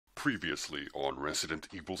Previously on Resident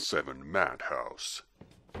Evil 7 Madhouse.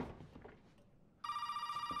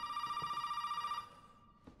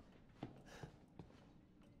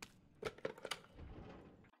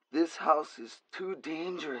 This house is too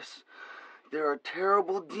dangerous. There are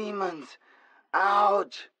terrible demons.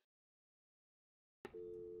 Ouch!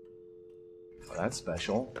 Well, that's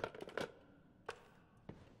special.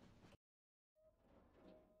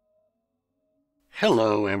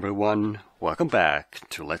 Hello everyone, welcome back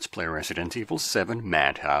to Let's Play Resident Evil 7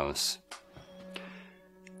 Madhouse.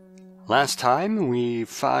 Last time we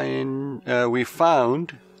found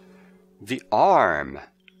the arm,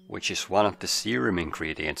 which is one of the serum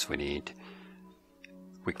ingredients we need.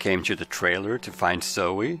 We came to the trailer to find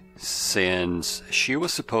Zoe, since she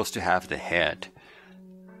was supposed to have the head.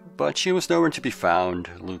 But she was nowhere to be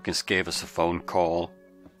found. Lucas gave us a phone call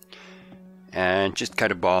and just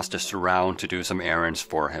kind of bossed us around to do some errands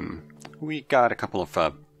for him. We got a couple of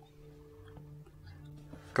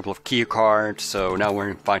key cards, so now we're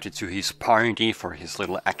invited to his party for his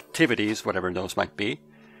little activities, whatever those might be.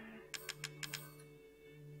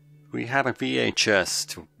 We have a VHS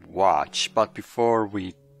to watch, but before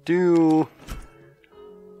we do,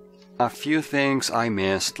 a few things I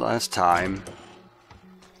missed last time.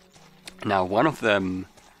 Now, one of them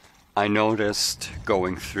I noticed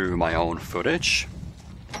going through my own footage.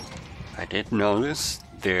 I did notice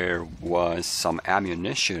there was some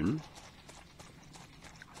ammunition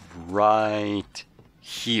right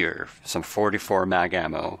here, some 44 mag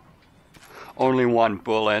ammo. Only one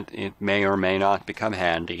bullet, it may or may not become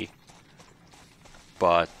handy.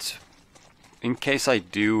 But in case I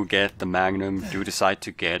do get the Magnum, do decide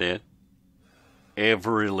to get it,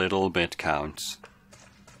 every little bit counts.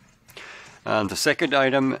 And the second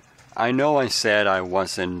item, I know I said I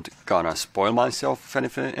wasn't gonna spoil myself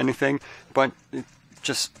with anything, but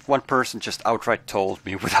just one person just outright told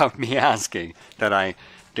me without me asking that I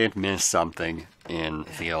did miss something in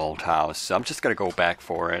the old house. So I'm just gonna go back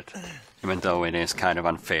for it, even though it is kind of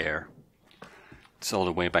unfair. It's all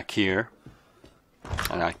the way back here.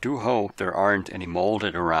 And I do hope there aren't any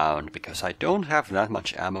molded around, because I don't have that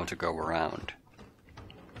much ammo to go around.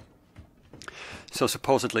 So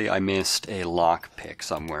supposedly I missed a lockpick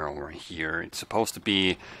somewhere over here. It's supposed to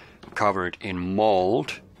be covered in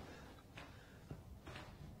mold.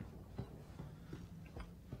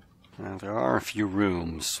 Now, there are a few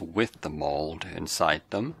rooms with the mold inside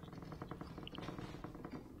them.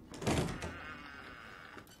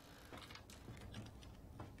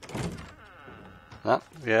 Ah,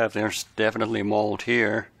 yeah, there's definitely mold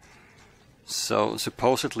here. So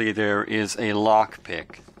supposedly there is a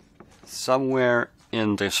lockpick somewhere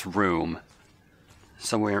in this room,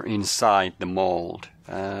 somewhere inside the mold.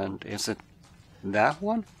 And is it that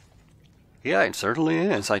one? Yeah, it certainly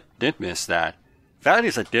is. I did miss that. That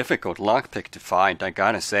is a difficult lockpick to find, I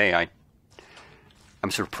gotta say.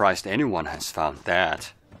 I'm surprised anyone has found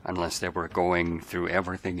that, unless they were going through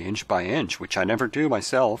everything inch by inch, which I never do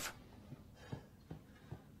myself.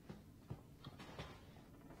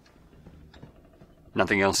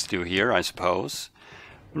 Nothing else to do here, I suppose.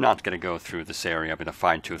 I'm not going to go through this area with a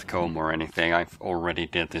fine-tooth comb or anything. I've already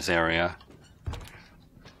did this area.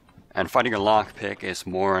 And finding a lockpick is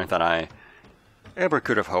more than I ever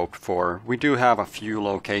could have hoped for. We do have a few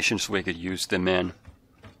locations we could use them in.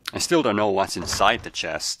 I still don't know what's inside the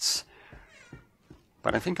chests.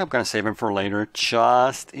 But I think I'm going to save them for later,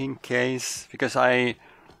 just in case. Because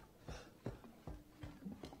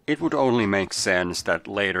it would only make sense that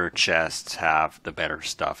later chests have the better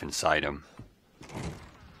stuff inside them.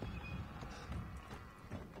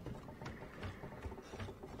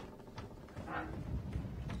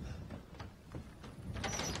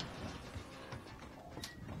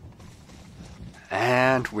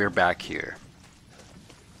 And we're back here.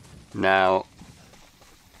 Now,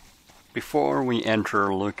 before we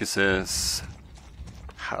enter Lucas's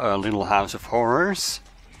little house of horrors,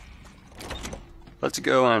 let's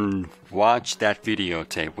go and watch that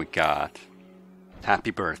videotape we got.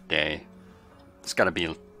 Happy birthday. It's gonna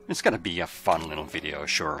be a fun little video,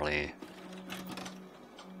 surely.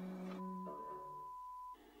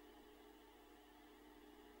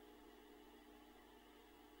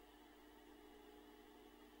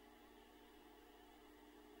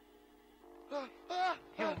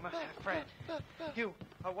 You, my friend, you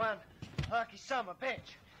are one lucky son of a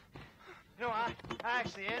bitch. You know, I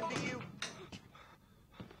actually envy you.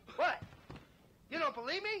 What? You don't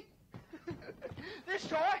believe me? This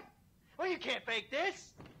toy? Well, you can't fake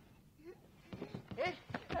this. It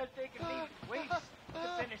has taken me weeks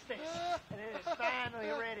to finish this, and it is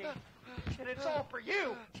finally ready. And it's all for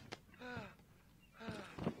you.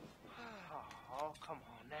 Oh, come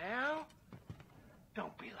on now.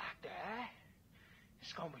 Don't be like that.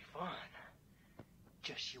 It's gonna be fun.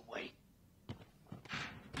 Just you wait.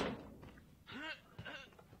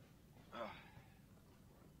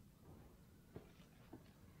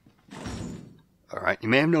 Alright, you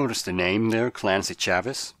may have noticed the name there, Clancy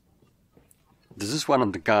Chavez. This is one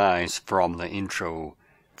of the guys from the intro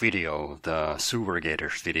video, the Sewer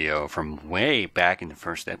Gators video from way back in the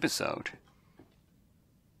first episode.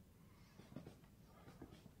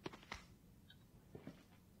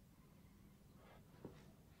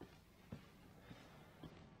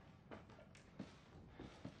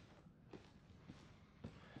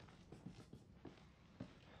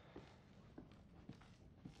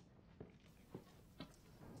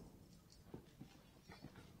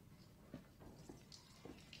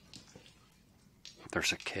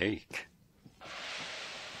 There's a cake.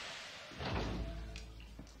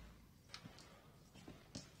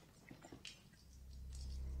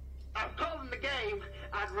 I'm calling the game.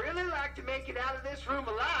 I'd really like to make it out of this room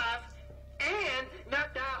alive and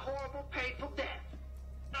not die a horrible, painful death.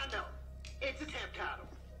 I know. It's a temp title.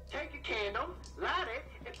 Take a candle, light it,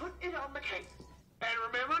 and put it on the cake. And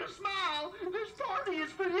remember to smile. This party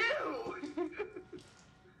is for you.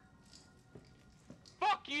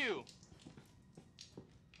 Fuck you!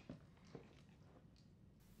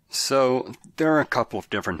 So, there are a couple of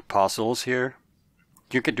different puzzles here.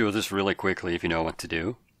 You could do this really quickly if you know what to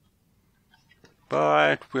do.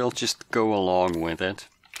 But we'll just go along with it.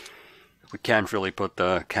 We can't really put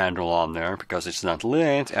the candle on there because it's not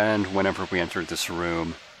lit, and whenever we enter this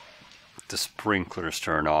room, the sprinklers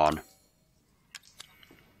turn on.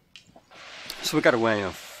 So we got a way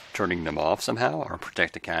of turning them off somehow, or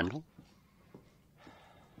protect the candle.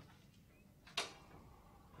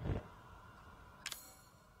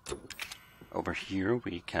 Over here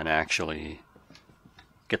we can actually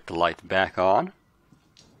get the light back on.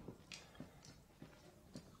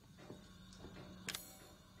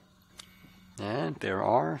 And there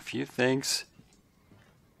are a few things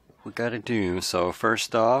we gotta do. So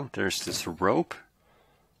first off, there's this rope.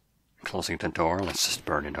 Closing the door, let's just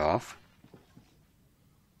burn it off.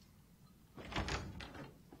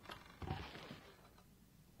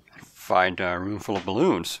 Find a room full of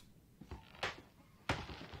balloons.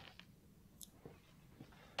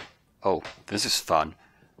 Oh, this is fun.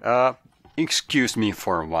 Excuse me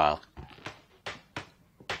for a while.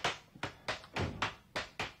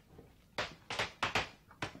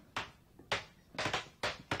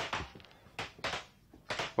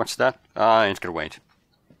 What's that? I ain't gonna wait.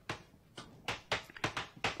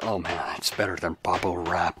 Oh man, it's better than bubble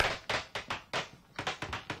wrap.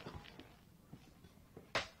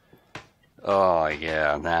 Oh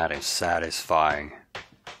yeah, that is satisfying.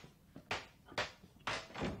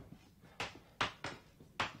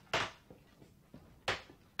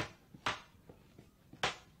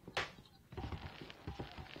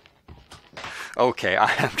 Okay,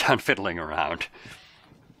 I am done fiddling around.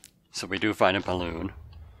 So we do find a balloon.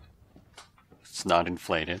 It's not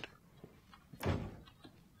inflated.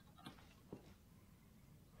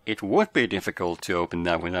 It would be difficult to open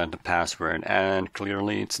that without the password, and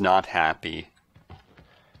clearly it's not happy.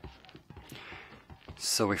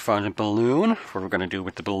 So we found a balloon. What are we going to do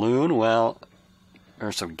with the balloon? Well,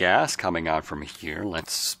 there's some gas coming out from here.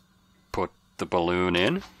 Let's put the balloon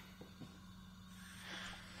in.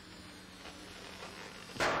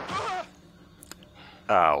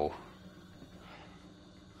 Ow.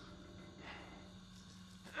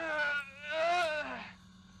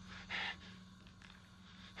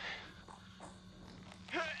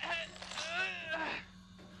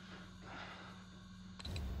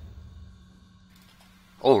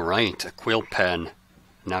 Alright, a quill pen.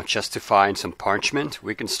 Now just to find some parchment,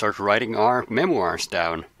 we can start writing our memoirs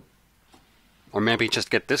down. Or maybe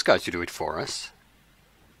just get this guy to do it for us.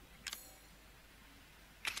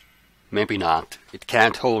 Maybe not. It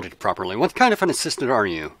can't hold it properly. What kind of an assistant are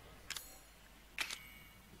you?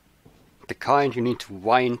 The kind you need to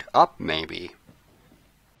wind up, maybe.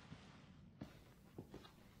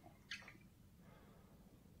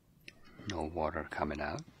 No water coming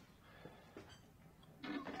out.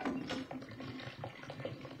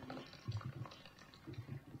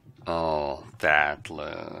 Oh, that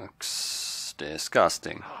looks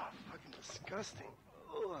disgusting. Oh, fucking disgusting.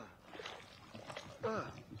 Ugh. Ugh.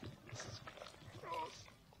 This is gross.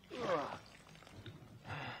 Ugh.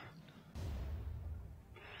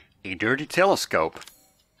 A dirty telescope.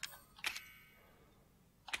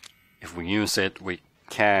 If we use it, we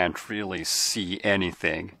can't really see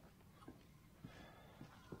anything.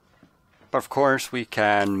 But of course, we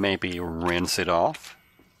can maybe rinse it off.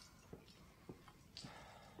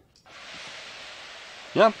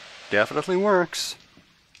 Yep, definitely works.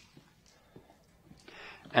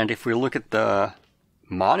 And if we look at the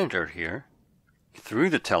monitor here, through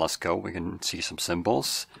the telescope, we can see some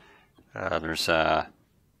symbols. There's a...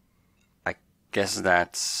 I guess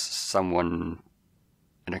that's someone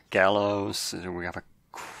in a gallows. We have a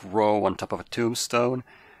crow on top of a tombstone,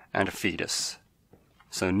 and a fetus.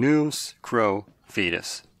 So news, crow,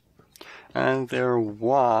 fetus. And there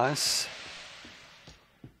was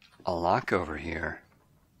a lock over here.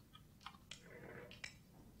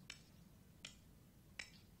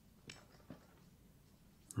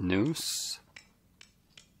 Noose,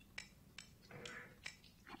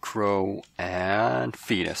 crow, and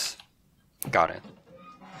fetus. Got it.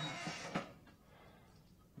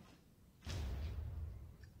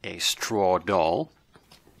 A straw doll.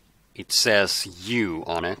 It says you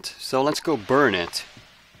on it, so let's go burn it.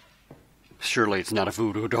 Surely it's not a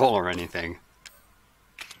voodoo doll or anything.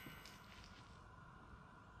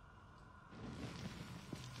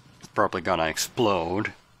 It's probably gonna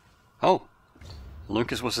explode. Oh,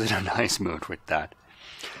 Lucas was in a nice mood with that.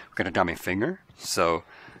 We've got a dummy finger, so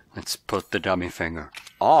let's put the dummy finger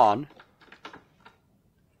on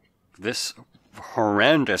this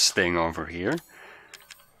horrendous thing over here.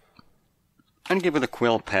 And give it a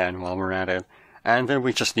quill pen while we're at it. And then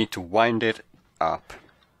we just need to wind it up.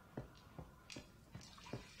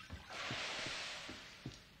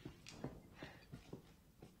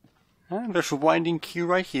 And there's a winding key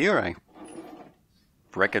right here. I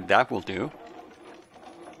reckon that will do.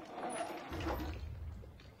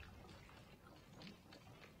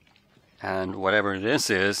 And whatever this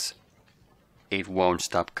is, it won't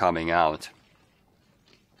stop coming out.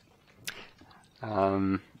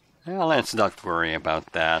 Well, let's not worry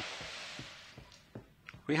about that.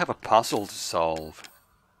 We have a puzzle to solve.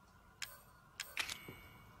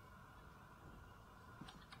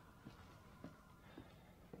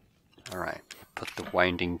 Alright, put the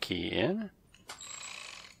winding key in.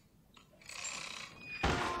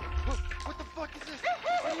 What the fuck is this?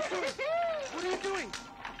 What are you doing? What are you doing?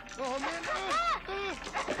 Oh man!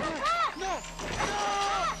 No! No!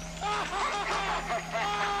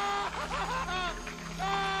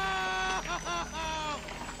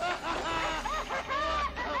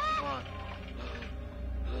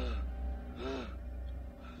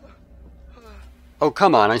 Oh,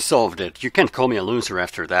 come on, I solved it. You can't call me a loser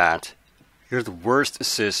after that. You're the worst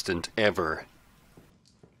assistant ever.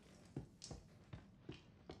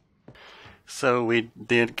 So we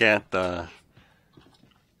did get the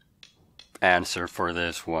answer for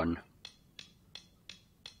this one.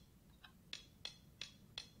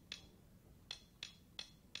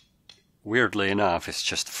 Weirdly enough, it's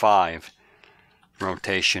just 5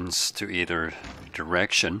 rotations to either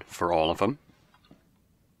direction for all of them.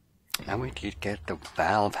 And we did get the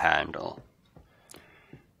valve handle.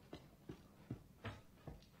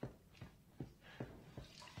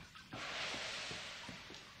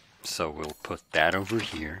 So we'll put that over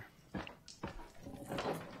here.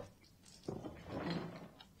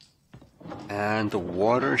 And the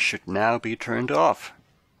water should now be turned off.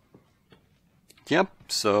 Yep,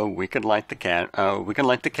 so we can light the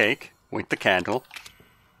cake with the candle.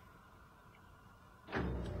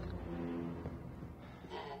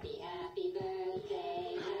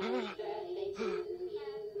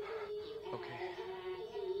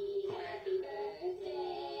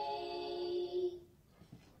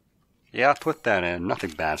 Yeah, put that in.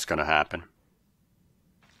 Nothing bad's gonna happen.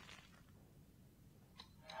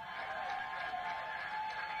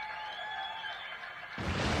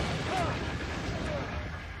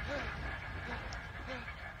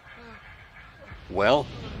 Well,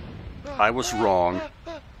 I was wrong.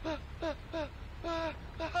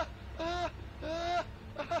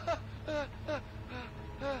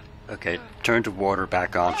 Okay, turn the water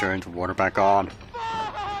back on, turn the water back on.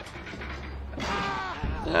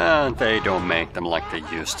 They don't make them like they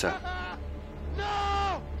used to.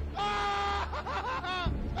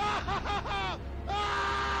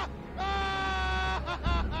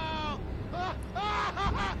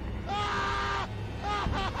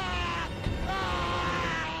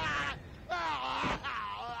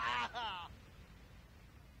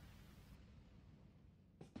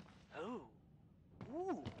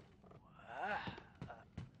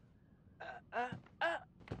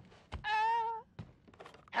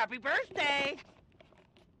 Happy birthday!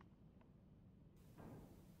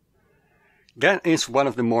 That is one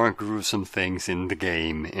of the more gruesome things in the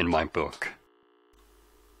game, in my book.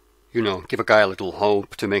 You know, give a guy a little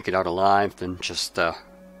hope to make it out alive, then just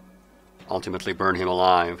ultimately burn him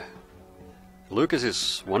alive. Lucas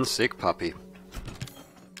is one sick puppy.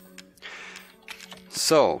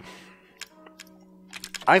 So,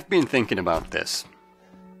 I've been thinking about this,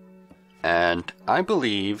 and I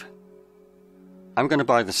believe I'm gonna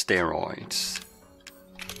buy the steroids.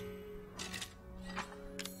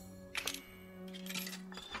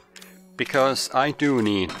 Because I do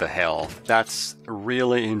need the health. That's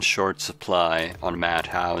really in short supply on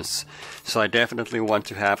Madhouse, so I definitely want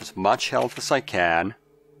to have as much health as I can.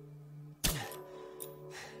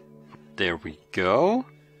 There we go.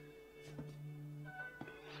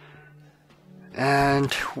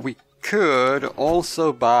 And we could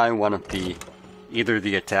also buy one of the, either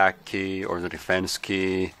the attack key or the defense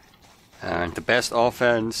key. And the best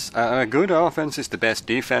offense, a good offense is the best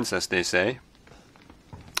defense, as they say.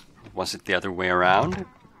 Was it the other way around?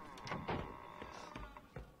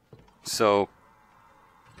 So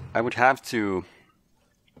I would have to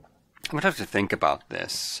think about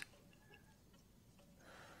this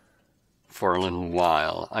for a little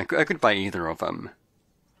while. I could buy either of them.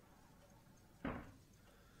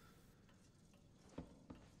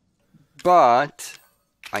 But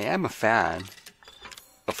I am a fan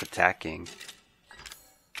of attacking.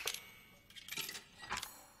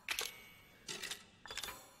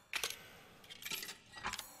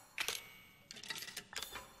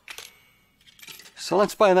 So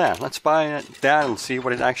let's buy that. Let's buy that and see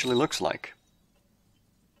what it actually looks like.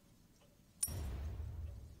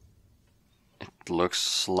 It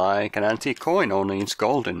looks like an antique coin, only it's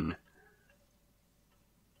golden.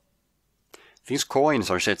 These coins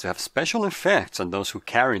are said to have special effects on those who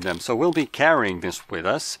carry them, so we'll be carrying this with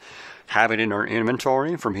us, have it in our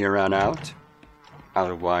inventory from here on out.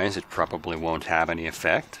 Otherwise, it probably won't have any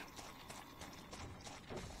effect.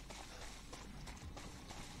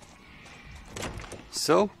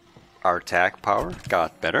 So, our attack power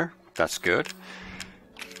got better. That's good.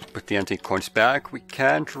 Put the antique coins back. We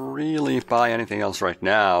can't really buy anything else right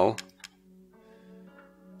now.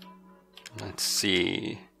 Let's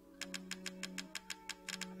see.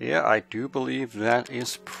 Yeah, I do believe that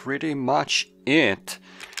is pretty much it.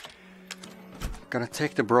 Gonna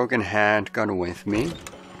take the broken handgun with me.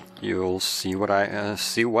 You'll see what I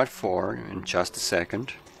see what for in just a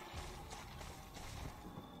second.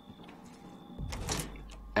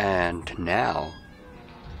 And now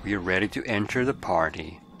we're ready to enter the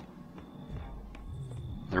party.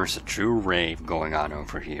 There's a true rave going on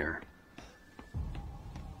over here.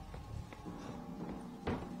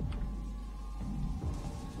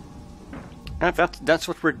 That's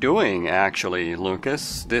what we're doing, actually,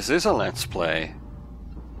 Lucas. This is a Let's Play.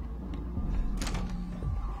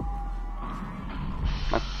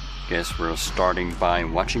 I guess we're starting by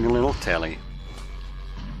watching a little telly.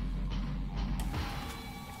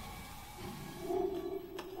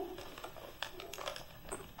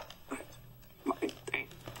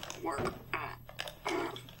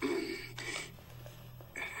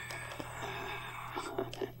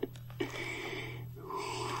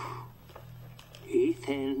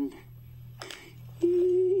 Ethan.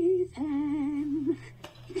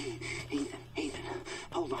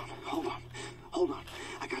 Hold on.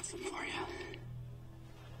 I got something for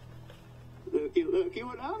you. Looky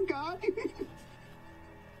what I've got.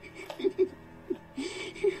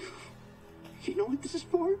 You know what this is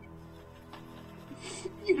for?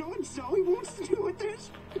 You know what Zoe wants to do with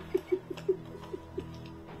this?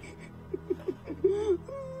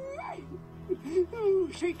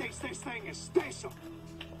 She thinks this thing is special.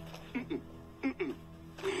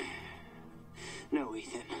 No,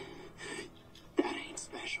 Ethan. That ain't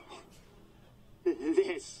special.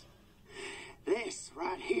 This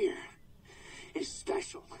right here is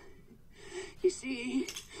special. You see,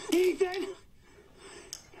 Ethan,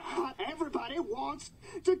 not everybody wants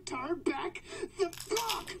to turn back the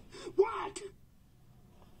clock. What?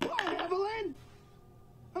 What, Evelyn?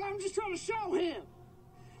 I'm just trying to show him.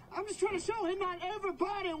 Not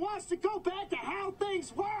everybody wants to go back to how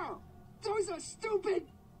things were. So he's a stupid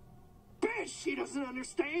bitch. She doesn't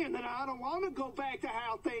understand that I don't want to go back to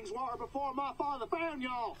how things were before my father found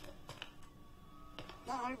y'all.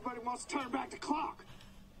 Not everybody wants to turn back the clock.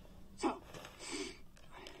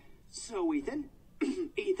 So Ethan,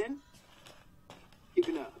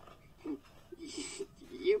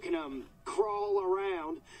 you can crawl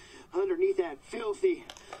around underneath that filthy,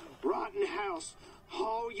 rotten house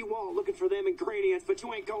all you want looking for them ingredients, but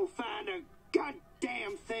you ain't gonna find a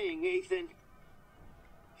goddamn thing, Ethan.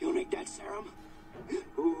 You'll need that serum?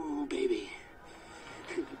 Ooh, baby.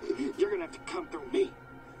 You're gonna have to come through me.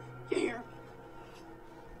 You hear?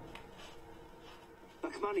 Now,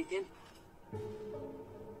 come on, Ethan.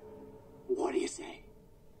 What do you say?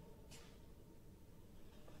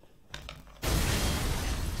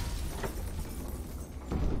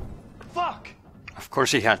 Fuck! Of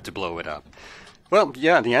course he had to blow it up. Well,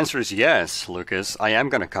 yeah, the answer is yes, Lucas. I am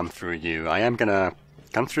gonna come through you. I am gonna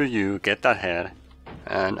come through you, get that head,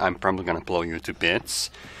 and I'm probably gonna blow you to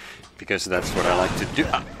bits, because that's what I like to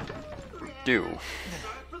do.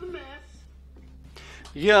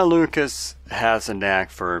 Yeah, Lucas has a knack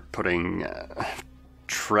for putting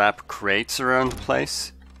trap crates around the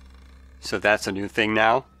place. So that's a new thing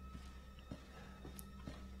now.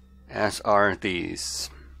 As are these.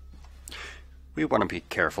 We want to be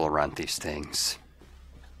careful around these things.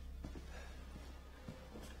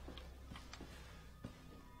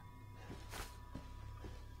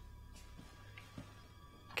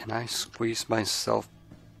 Can I squeeze myself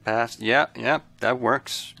past? Yeah, that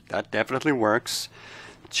works. That definitely works.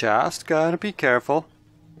 Just gotta be careful.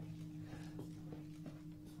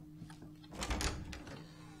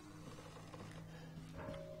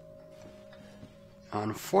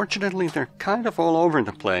 Unfortunately, they're kind of all over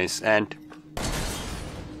the place, and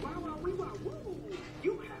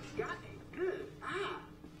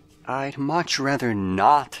I'd much rather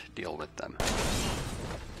not deal with them.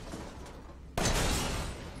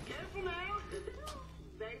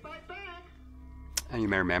 And you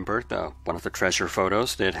may remember one of the treasure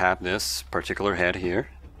photos did have this particular head here.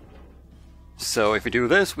 So if we do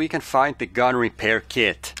this, we can find the gun repair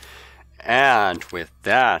kit. And with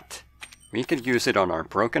that, we can use it on our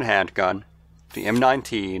broken handgun, the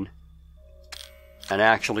M19, and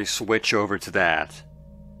actually switch over to that.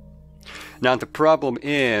 Now the problem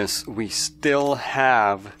is we still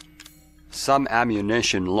have some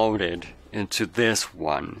ammunition loaded into this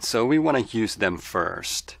one, so we want to use them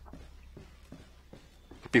first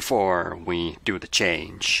before we do the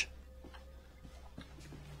change.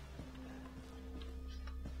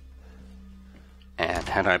 And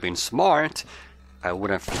had I been smart, I would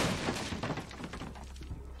have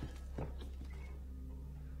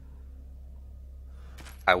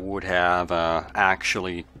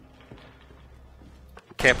actually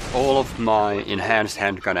kept all of my enhanced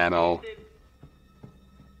handgun ammo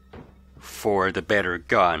for the better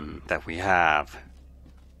gun that we have.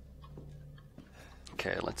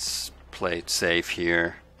 Okay, let's play it safe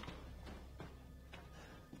here.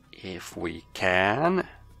 If we can.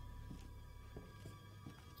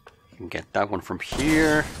 You can get that one from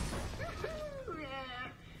here.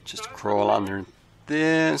 Just crawl under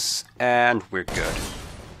this, and we're good.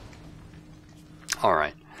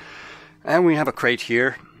 Alright. And we have a crate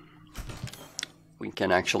here. We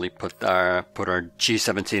can actually put our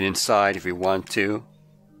G17 inside if we want to.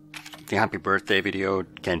 The happy birthday video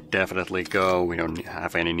can definitely go. We don't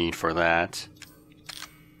have any need for that.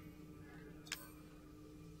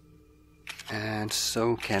 And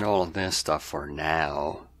so can all of this stuff for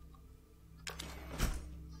now.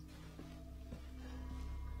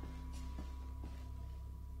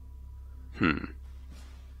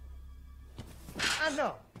 I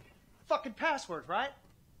know. Fucking password, right?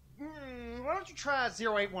 Why don't you try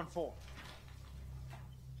 0814?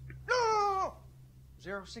 No!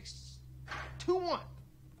 0621.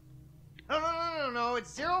 No,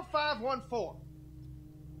 it's 0514.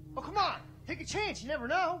 Oh, come on. Take a chance. You never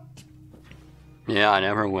know. Yeah, I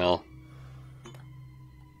never will.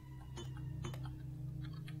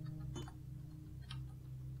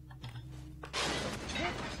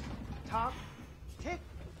 Tick, tock, tick,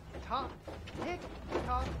 tock, tick,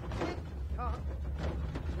 tock, tick, tock.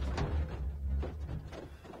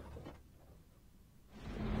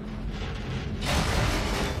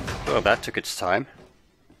 Well, that took its time.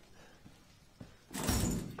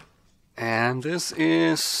 And this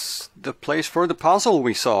is the place for the puzzle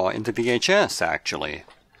we saw in the VHS, actually.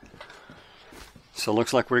 So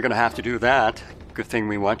looks like we're gonna have to do that. Good thing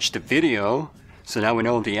we watched the video, so now we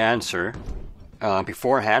know the answer.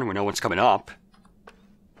 Beforehand, we know what's coming up.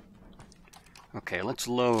 Okay, let's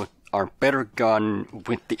load our better gun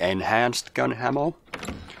with the enhanced gun ammo.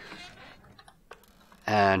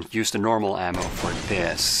 And use the normal ammo for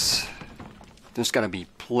this. There's gotta be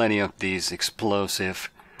plenty of these explosive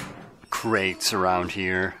crates around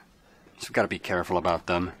here, so we've gotta be careful about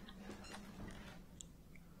them.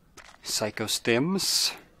 Psycho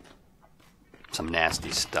stims. Some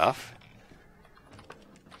nasty stuff.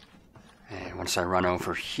 And once I run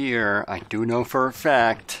over here, I do know for a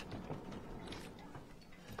fact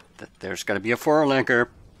that there's gotta be a four-linker.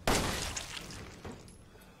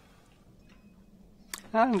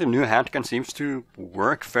 And the new handgun seems to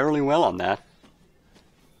work fairly well on that.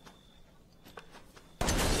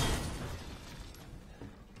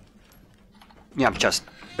 Yeah, I'm just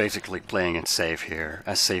basically playing it safe here,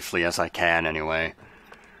 as safely as I can anyway.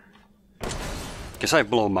 Because I've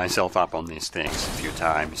blown myself up on these things a few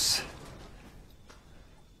times.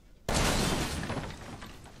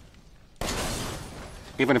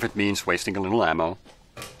 even if it means wasting a little ammo.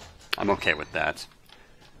 I'm okay with that.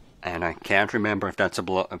 And I can't remember if that's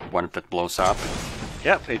one that blows up.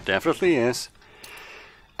 Yep, it definitely is.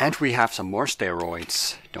 And we have some more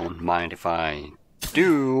steroids. Don't mind if I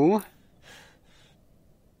do.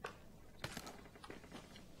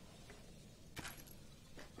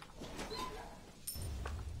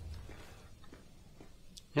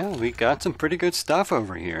 Yeah, we got some pretty good stuff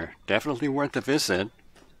over here. Definitely worth a visit.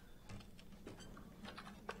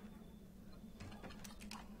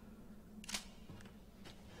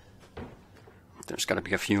 There's gotta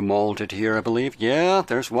be a few molded here, I believe. Yeah,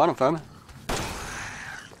 there's one of them.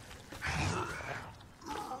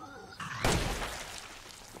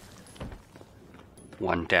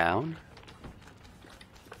 One down.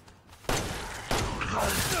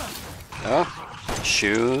 Oh,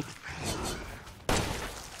 shoot.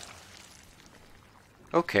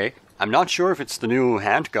 Okay, I'm not sure if it's the new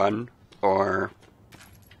handgun or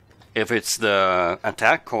if it's the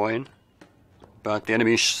attack coin, but the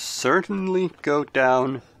enemies certainly go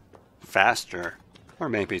down faster. Or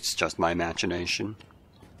maybe it's just my imagination.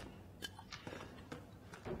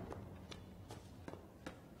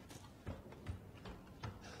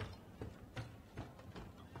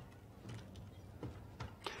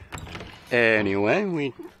 Anyway,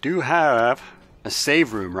 we do have a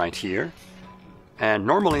save room right here. And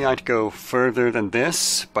normally I'd go further than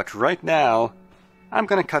this, but right now I'm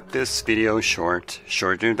gonna cut this video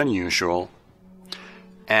shorter than usual.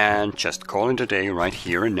 And just call it a day right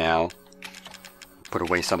here and now. Put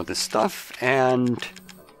away some of this stuff, and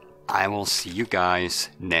I will see you guys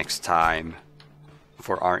next time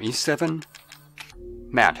for RE7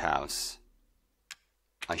 Madhouse.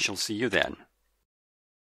 I shall see you then.